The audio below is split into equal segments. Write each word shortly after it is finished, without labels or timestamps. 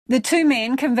The two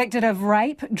men convicted of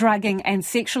rape, drugging and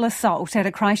sexual assault at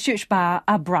a Christchurch bar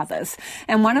are brothers,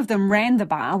 and one of them ran the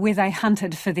bar where they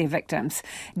hunted for their victims.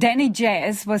 Danny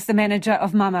Jazz was the manager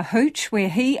of Mama Hooch, where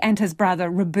he and his brother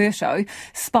Roberto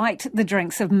spiked the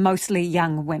drinks of mostly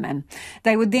young women.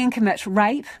 They would then commit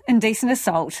rape, indecent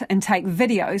assault and take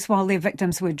videos while their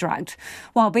victims were drugged.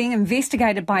 While being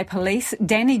investigated by police,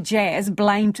 Danny Jazz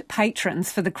blamed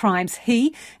patrons for the crimes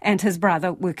he and his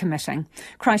brother were committing.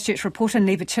 Christchurch reporter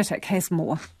Niva Chittock has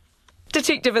more.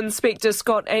 Detective Inspector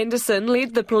Scott Anderson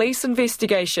led the police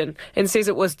investigation and says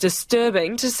it was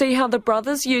disturbing to see how the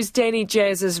brothers used Danny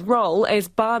Jazz's role as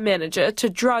bar manager to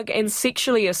drug and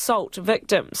sexually assault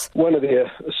victims. One of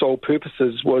their sole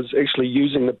purposes was actually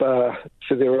using the bar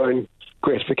for their own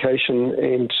gratification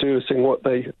and servicing what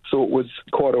they thought was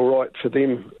quite all right for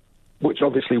them, which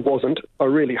obviously wasn't. I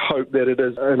really hope that it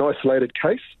is an isolated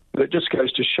case, but it just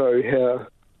goes to show how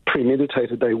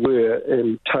premeditated they were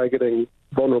in targeting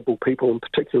vulnerable people, and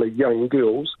particularly young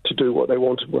girls, to do what they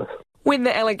wanted with. When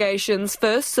the allegations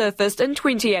first surfaced in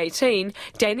 2018,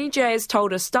 Danny Jazz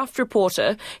told a stuffed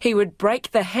reporter he would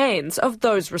break the hands of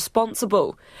those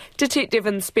responsible. Detective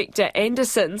Inspector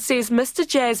Anderson says Mr.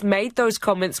 Jazz made those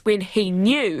comments when he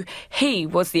knew he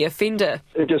was the offender.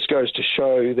 It just goes to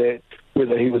show that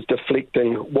whether he was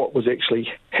deflecting what was actually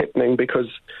happening, because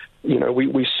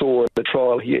we saw at the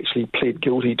trial he actually pled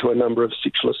guilty to a number of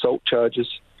sexual assault charges.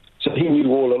 So he knew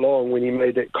all along when he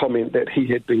made that comment that he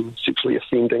had been sexually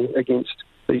offending against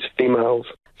these females.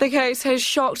 The case has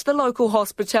shocked the local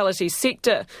hospitality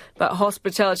sector, but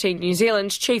Hospitality New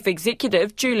Zealand's Chief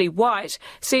Executive, Julie White,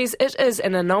 says it is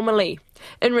an anomaly.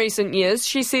 In recent years,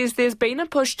 she says there's been a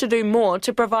push to do more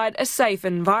to provide a safe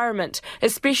environment,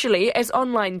 especially as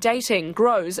online dating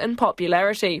grows in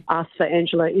popularity. Ask for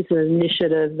Angela is an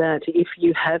initiative that if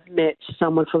you have met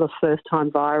someone for the first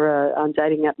time via a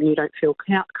dating app and you don't feel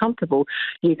comfortable,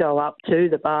 you go up to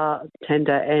the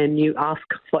bartender and you ask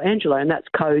for Angela, and that's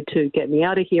code to get me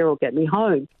out of here or get me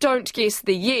home. Don't Guess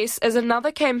the Yes is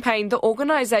another campaign the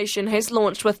organisation has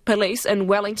launched with police in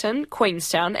Wellington,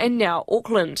 Queenstown and now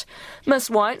Auckland. Ms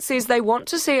White says they want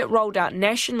to see it rolled out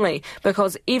nationally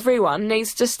because everyone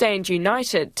needs to stand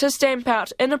united to stamp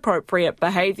out inappropriate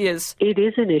behaviours. It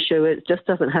is an issue. It just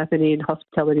doesn't happen in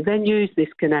hospitality venues. This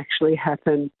can actually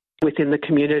happen within the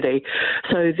community.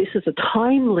 So this is a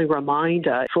timely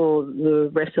reminder for the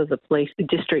rest of the police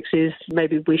districts is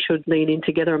maybe we should lean in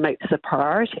together and make this a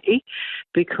priority,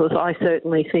 because I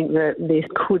certainly think that this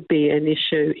could be an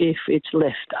issue if it's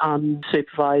left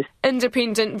unsupervised.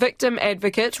 Independent victim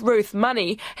advocate Ruth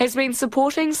Money has been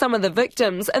supporting some of the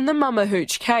victims in the Mama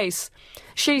Hooch case.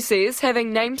 She says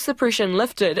having name suppression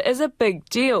lifted is a big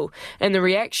deal, and the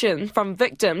reaction from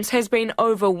victims has been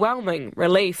overwhelming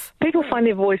relief. People find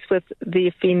their voice with the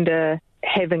offender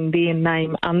having their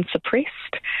name unsuppressed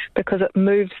because it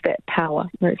moves that power.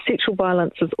 Sexual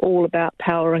violence is all about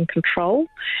power and control,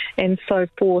 and so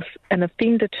for an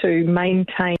offender to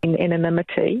maintain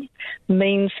anonymity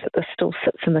means that this still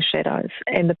sits in the shadows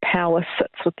and the power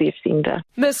sits with the offender.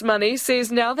 Miss Money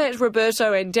says now that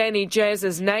Roberto and Danny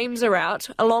Jazz's names are out,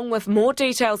 along with more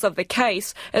details of the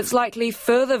case, it's likely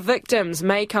further victims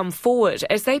may come forward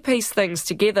as they piece things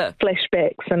together.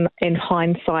 Flashbacks and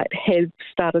hindsight have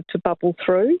started to bubble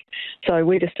through, so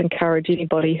we just encourage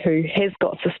anybody who has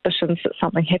got suspicions that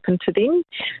something happened to them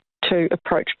to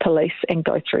approach police and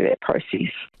go through that process.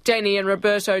 Danny and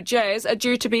Roberto Jazz are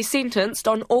due to be sentenced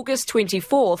on August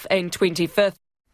 24th and 25th.